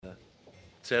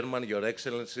Chairman, Your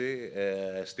Excellency,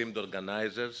 esteemed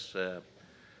organizers,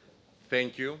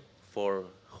 thank you for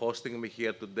hosting me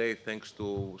here today.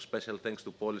 Special thanks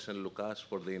to Polis and Lukas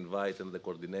for the invite and the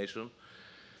coordination.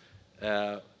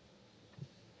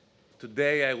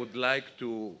 Today I would like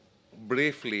to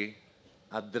briefly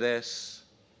address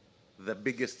the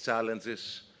biggest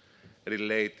challenges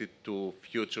related to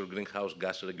future greenhouse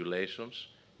gas regulations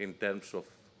in terms of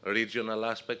regional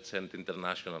aspects and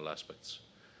international aspects.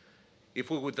 If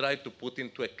we would try to put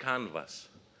into a canvas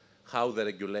how the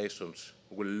regulations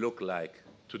will look like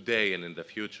today and in the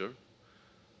future,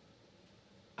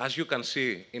 as you can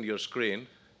see in your screen,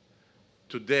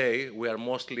 today we are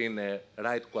mostly in a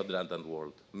right quadrant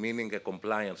world, meaning a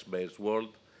compliance-based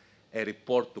world, a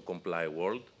report-to-comply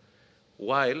world,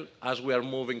 while as we are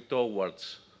moving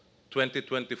towards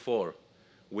 2024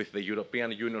 with the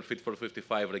European Union Fit for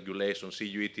 55 regulations,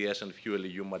 EU ETS and Fuel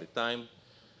EU Maritime,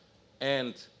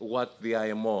 and what the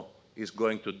IMO is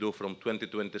going to do from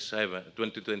 2025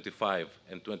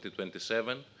 and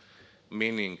 2027,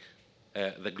 meaning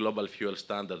the global fuel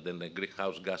standard and the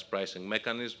greenhouse gas pricing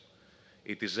mechanism,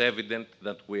 it is evident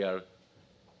that we are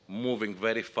moving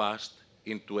very fast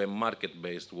into a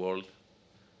market-based world,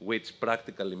 which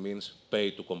practically means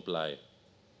pay to comply.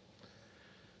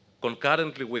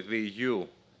 Concurrently with the EU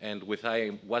and with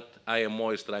what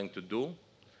IMO is trying to do,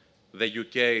 the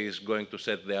UK is going to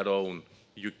set their own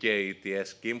UK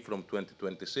ETS scheme from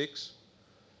 2026.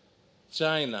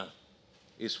 China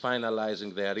is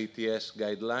finalizing their ETS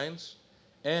guidelines.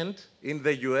 And in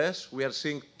the US, we are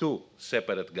seeing two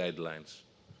separate guidelines.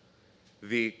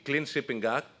 The Clean Shipping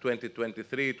Act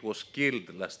 2023, it was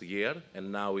killed last year, and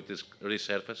now it is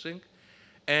resurfacing.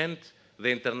 And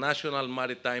the International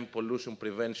Maritime Pollution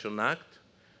Prevention Act,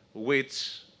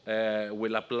 which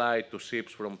will apply to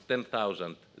ships from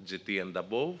 10,000 GT and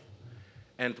above,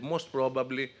 and most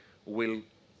probably will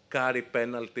carry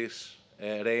penalties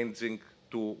ranging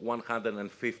to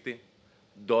 $150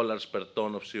 per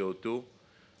ton of CO2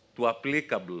 to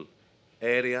applicable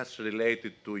areas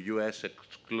related to US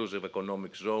exclusive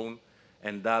economic zone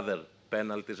and other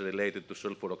penalties related to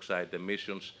sulfur oxide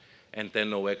emissions and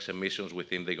NOx emissions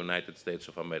within the United States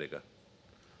of America.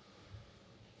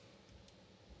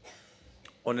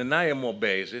 On an IMO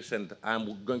basis, and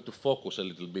I'm going to focus a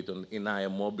little bit in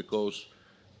IMO because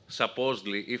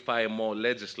supposedly if IMO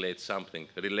legislates something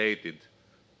related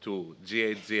to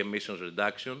GHG emissions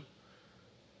reduction,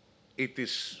 it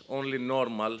is only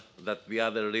normal that the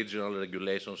other regional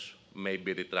regulations may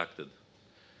be retracted.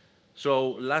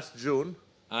 So last June,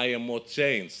 IMO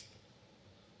changed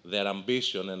their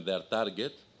ambition and their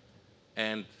target,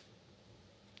 and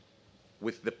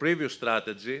with the previous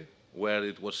strategy, where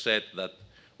it was said that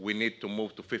we need to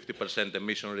move to 50%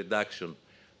 emission reduction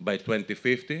by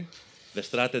 2050, the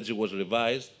strategy was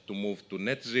revised to move to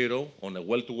net zero on a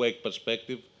well-to-wake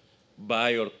perspective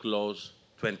by or close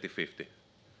 2050.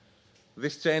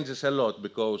 This changes a lot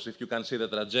because if you can see the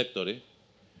trajectory,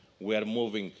 we are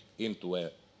moving into a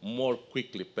more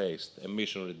quickly paced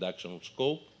emission reduction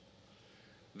scope.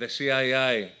 The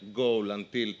CII goal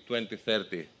until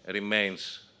 2030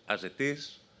 remains as it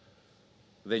is.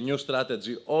 The new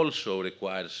strategy also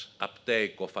requires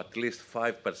uptake of at least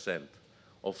 5%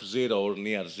 of zero or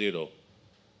near zero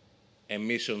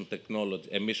emission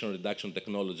reduction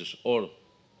technologies or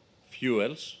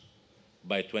fuels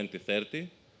by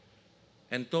 2030.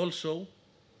 And also,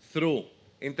 through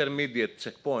intermediate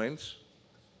checkpoints,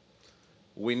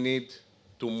 we need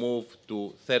to move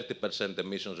to 30%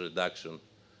 emissions reduction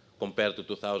compared to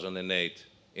 2008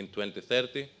 in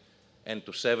 2030 and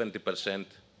to 70%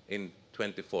 in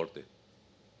 2040.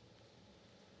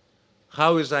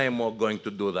 How is IMO going to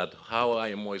do that? How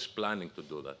IMO is planning to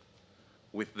do that?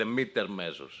 With the midterm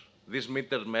measures. These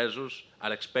midterm measures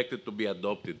are expected to be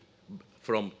adopted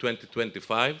from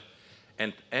 2025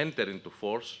 and enter into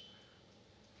force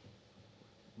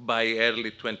by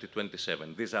early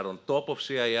 2027. These are on top of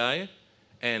CII,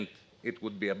 and it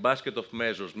would be a basket of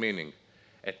measures, meaning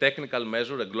a technical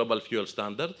measure, a global fuel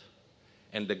standard,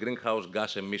 and the greenhouse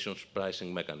gas emissions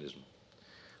pricing mechanism.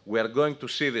 We are going to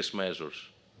see these measures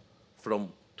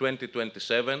from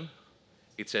 2027.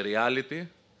 It's a reality.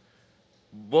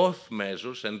 Both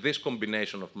measures and this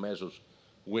combination of measures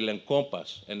will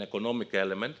encompass an economic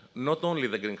element, not only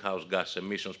the greenhouse gas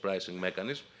emissions pricing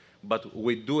mechanism, but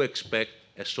we do expect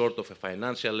a sort of a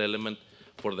financial element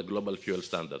for the global fuel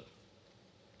standard.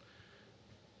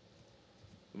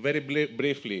 Very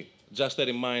briefly, just a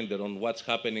reminder on what's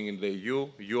happening in the EU.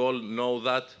 You all know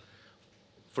that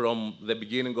from the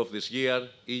beginning of this year,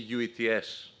 EU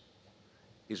ETS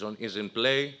is in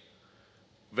play.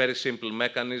 Very simple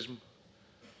mechanism.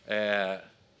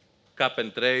 cap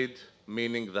and trade,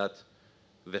 meaning that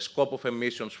the scope of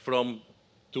emissions from,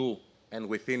 to, and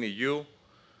within EU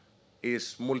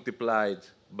is multiplied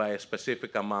by a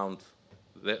specific amount.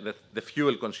 The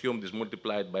fuel consumed is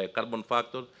multiplied by a carbon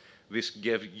factor. This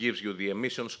gives you the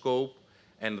emission scope,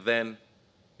 and then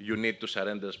you need to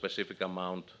surrender a specific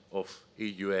amount of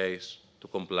EUAs to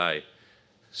comply.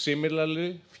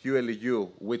 Similarly, Fuel EU,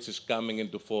 which is coming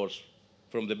into force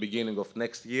from the beginning of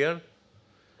next year,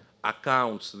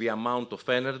 accounts the amount of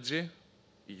energy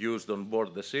used on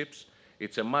board the ships.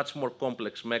 It's a much more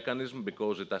complex mechanism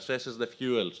because it assesses the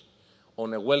fuels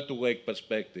on a well-to-wake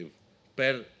perspective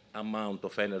per amount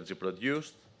of energy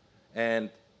produced,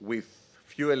 and with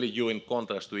Fuel EU, in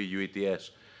contrast to EU ETS,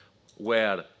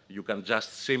 where you can just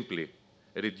simply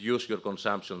reduce your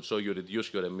consumption, so you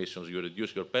reduce your emissions, you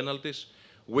reduce your penalties.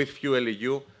 With Fuel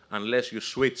EU, unless you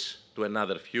switch to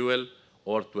another fuel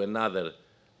or to another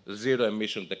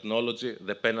zero-emission technology,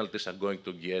 the penalties are going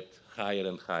to get higher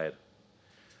and higher.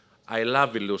 I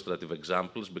love illustrative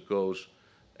examples because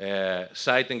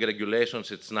citing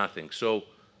regulations, it's nothing. So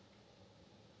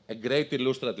a great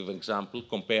illustrative example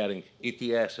comparing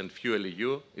ETS and Fuel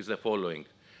EU is the following.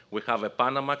 We have a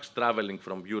Panamax traveling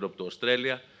from Europe to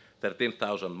Australia,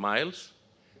 13,000 miles.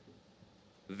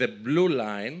 The blue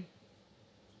line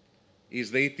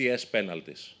is the ETS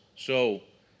penalties. So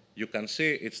you can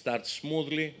see it starts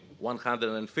smoothly,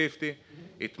 150.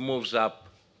 It moves up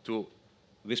to,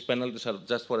 these penalties are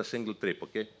just for a single trip,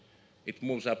 okay? It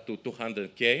moves up to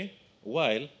 200K,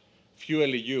 while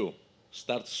Fuel EU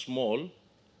starts small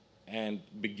and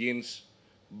begins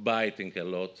biting a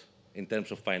lot in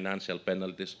terms of financial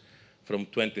penalties from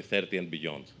 2030 and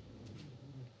beyond.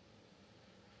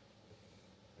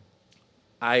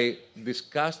 I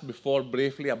discussed before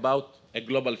briefly about a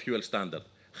global fuel standard.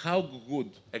 How good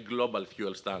a global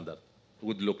fuel standard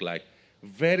would look like?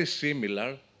 Very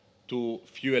similar to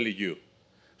Fuel EU.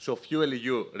 So Fuel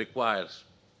EU requires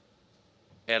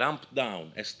a ramp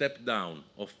down, a step down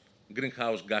of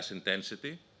greenhouse gas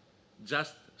intensity,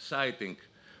 just citing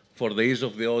for the ease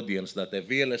of the audience that a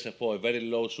VLSFO, a very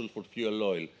low sulfur fuel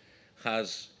oil,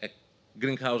 has a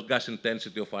greenhouse gas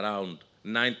intensity of around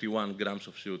 91 grams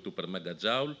of CO2 per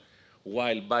megajoule,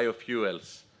 while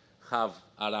biofuels have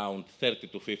around 30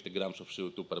 to 50 grams of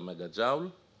CO2 per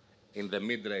megajoule in the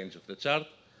mid-range of the chart.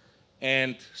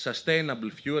 And sustainable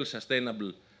fuel,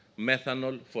 sustainable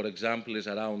methanol, for example, is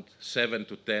around 7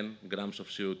 to 10 grams of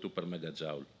CO2 per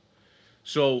megajoule.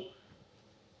 So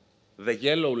the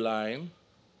yellow line,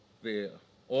 the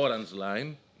orange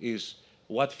line, is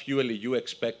what Fuel EU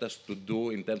expect us to do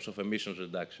in terms of emissions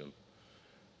reduction.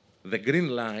 The green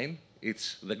line,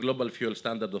 it's the global fuel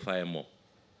standard of IMO.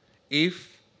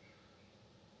 If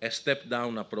a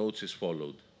step-down approach is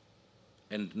followed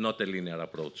and not a linear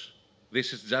approach.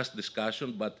 This is just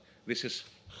discussion, but this is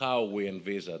how we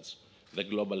envisage the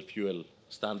global fuel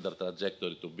standard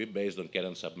trajectory to be based on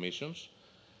current submissions.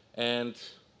 And,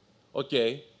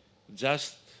 okay,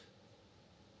 just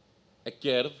a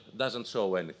curve doesn't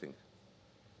show anything.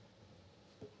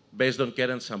 Based on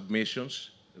current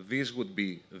submissions, these would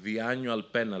be the annual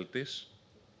penalties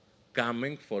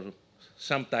coming for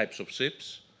some types of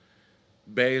ships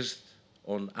based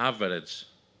on average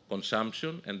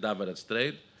consumption and average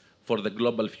trade for the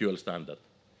global fuel standard.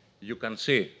 You can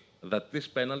see that these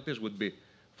penalties would be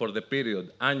for the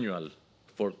period annual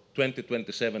for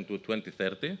 2027 to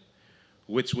 2030,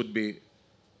 which would be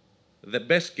the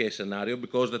best case scenario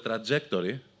because the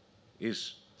trajectory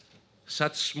is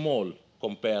such small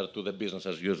compared to the business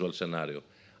as usual scenario.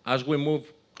 As we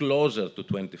move closer to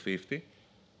 2050,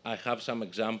 I have some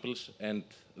examples and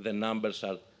the numbers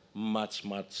are much,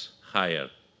 much higher.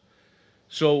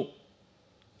 So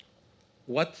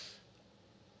what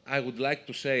I would like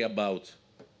to say about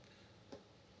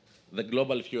the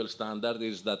global fuel standard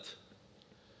is that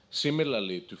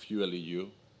similarly to Fuel EU,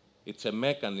 it's a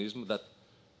mechanism that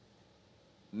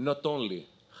not only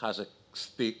has a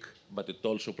stick, but it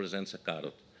also presents a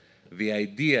carrot. The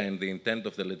idea and the intent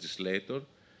of the legislator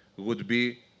would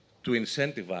be to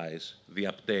incentivize the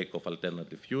uptake of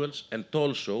alternative fuels and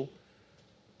also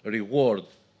reward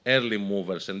early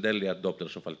movers and early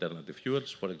adopters of alternative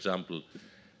fuels. For example,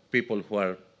 people who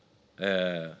are,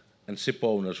 and ship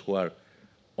owners who are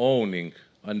owning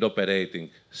and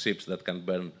operating ships that can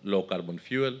burn low carbon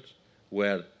fuels,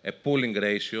 where a pooling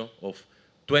ratio of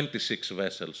 26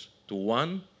 vessels to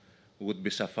 1 would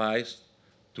be sufficed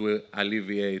to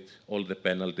alleviate all the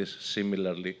penalties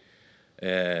similarly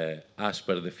as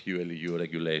per the Fuel EU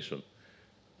regulation.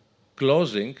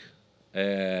 Closing,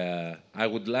 I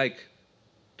would like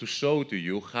to show to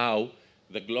you how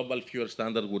the global fuel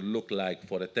standard would look like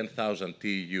for a 10,000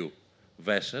 TEU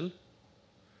vessel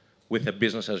with a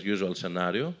business as usual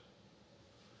scenario.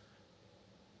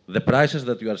 The prices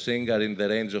that you are seeing are in the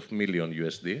range of million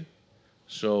USD.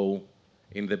 So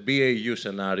in the BAU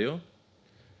scenario,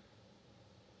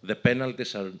 the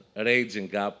penalties are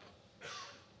raging up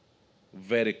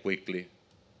very quickly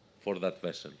for that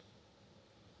vessel.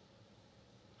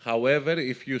 However,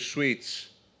 if you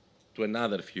switch to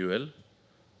another fuel,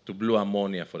 to blue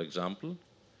ammonia, for example,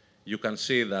 you can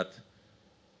see that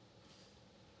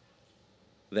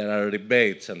there are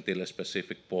rebates until a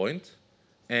specific point,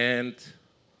 and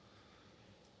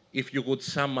if you would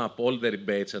sum up all the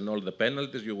rebates and all the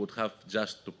penalties, you would have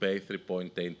just to pay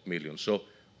 3.8 million. So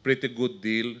pretty good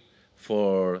deal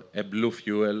for a blue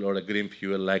fuel or a green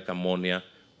fuel like ammonia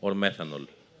or methanol.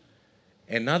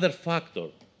 Another factor,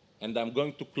 and I'm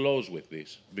going to close with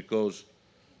this, because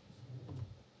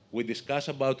we discuss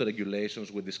about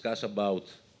regulations, we discuss about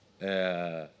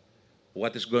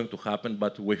what is going to happen,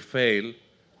 but we fail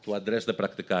to address the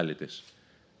practicalities.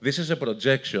 This is a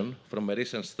projection from a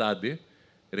recent study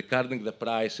regarding the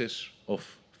prices of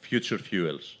future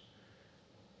fuels.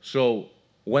 So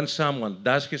when someone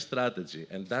does his strategy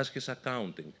and does his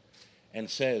accounting and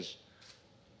says,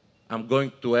 I'm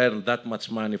going to earn that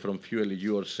much money from Fuel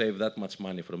EU or save that much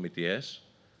money from ETS,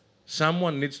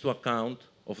 someone needs to account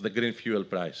of the green fuel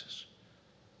prices.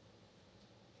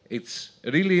 It's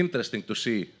really interesting to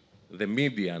see the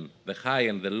median, the high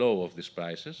and the low of these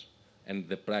prices, and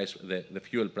the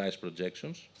fuel price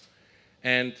projections.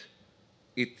 And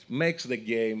it makes the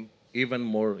game even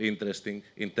more interesting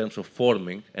in terms of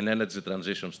forming an energy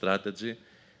transition strategy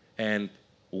and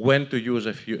when to use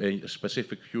a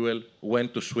specific fuel, when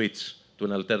to switch to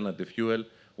an alternative fuel,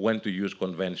 when to use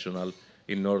conventional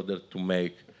in order to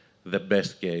make the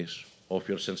best case of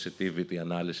your sensitivity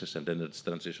analysis and energy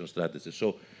transition strategy.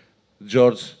 So,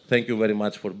 George, thank you very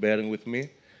much for bearing with me,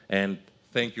 and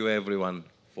thank you everyone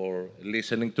for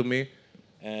listening to me.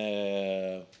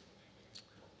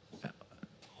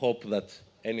 Hope that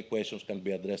any questions can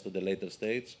be addressed at a later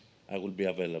stage. I will be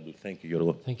available. Thank you,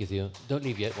 Yorgo. Thank you, Theo. Don't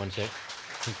leave yet, one sec.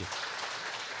 Thank you.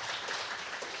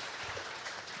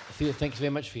 Theo, thanks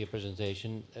very much for your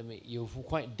presentation. I mean, you're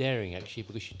quite daring, actually,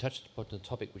 because you touched upon a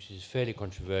topic which is fairly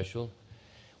controversial,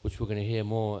 which we're going to hear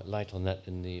more light on that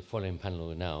in the following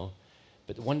panel now.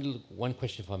 But one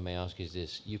question, if I may ask, is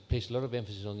this. You've placed a lot of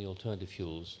emphasis on the alternative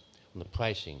fuels, on the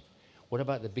pricing. What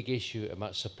about the big issue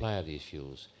about supply of these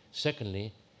fuels?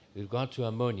 Secondly, with regard to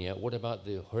ammonia, what about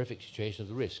the horrific situation of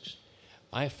the risks?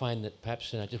 I find that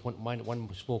perhaps, and I just want one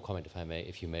small comment,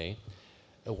 if you may,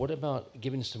 what about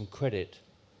giving some credit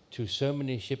to so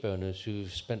many ship owners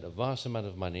who've spent a vast amount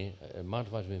of money, amount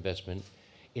of investment,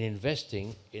 in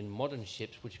investing in modern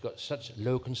ships which have got such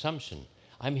low consumption?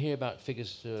 I'm hearing about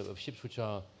figures of ships which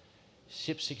are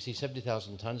 60,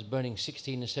 70,000 tons, burning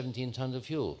 16 and 17 tons of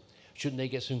fuel. Shouldn't they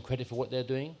get some credit for what they're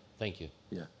doing? Thank you.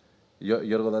 Yeah.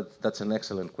 Yorgo, that's an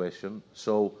excellent question.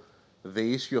 So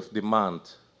the issue of demand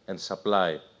and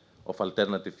supply of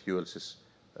alternative fuels is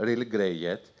really grey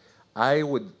yet. I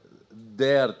would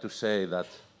dare to say that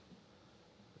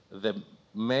the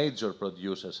major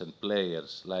producers and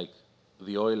players, like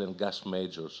the oil and gas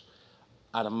majors,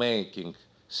 are making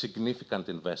significant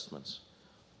investments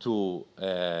to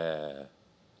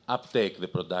uptake the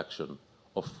production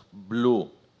of blue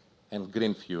and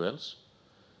green fuels.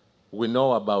 We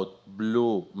know about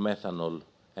blue methanol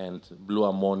and blue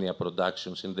ammonia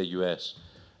productions in the US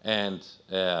and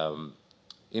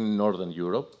in Northern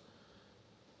Europe.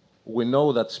 We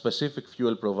know that specific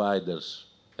fuel providers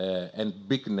and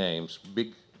big names,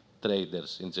 big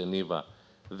traders in Geneva,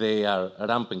 they are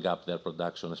ramping up their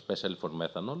production, especially for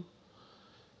methanol.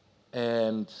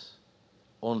 And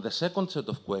on the second set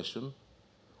of questions,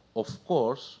 of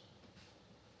course,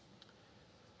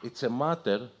 it's a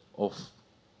matter of,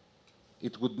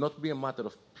 it would not be a matter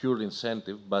of pure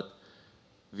incentive, but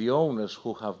the owners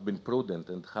who have been prudent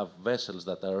and have vessels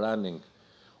that are running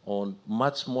on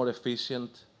much more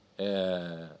efficient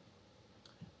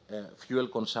fuel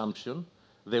consumption,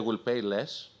 they will pay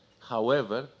less.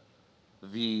 However,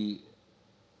 the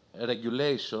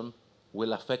regulation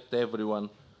will affect everyone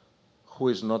who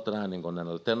is not running on an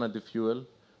alternative fuel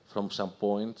from some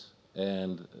point,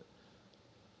 and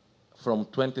from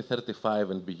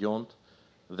 2035 and beyond,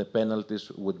 the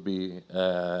penalties would be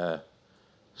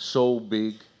so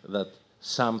big that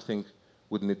something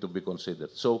would need to be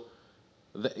considered. So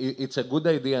it's a good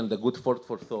idea and a good food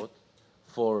for thought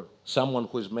for someone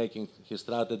who is making his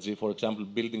strategy, for example,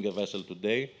 building a vessel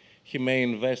today. He may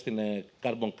invest in a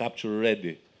carbon capture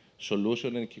ready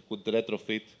solution and he could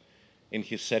retrofit in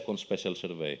his second special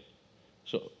survey.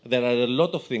 So there are a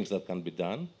lot of things that can be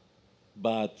done,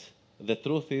 but the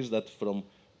truth is that from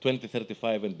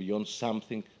 2035 and beyond,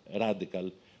 something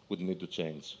radical would need to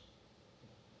change.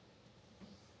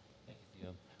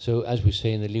 So, as we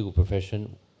say in the legal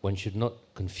profession, one should not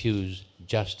confuse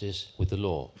justice with the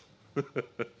law.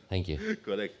 Thank you.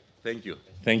 Correct. Thank you.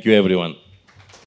 Thank you, everyone.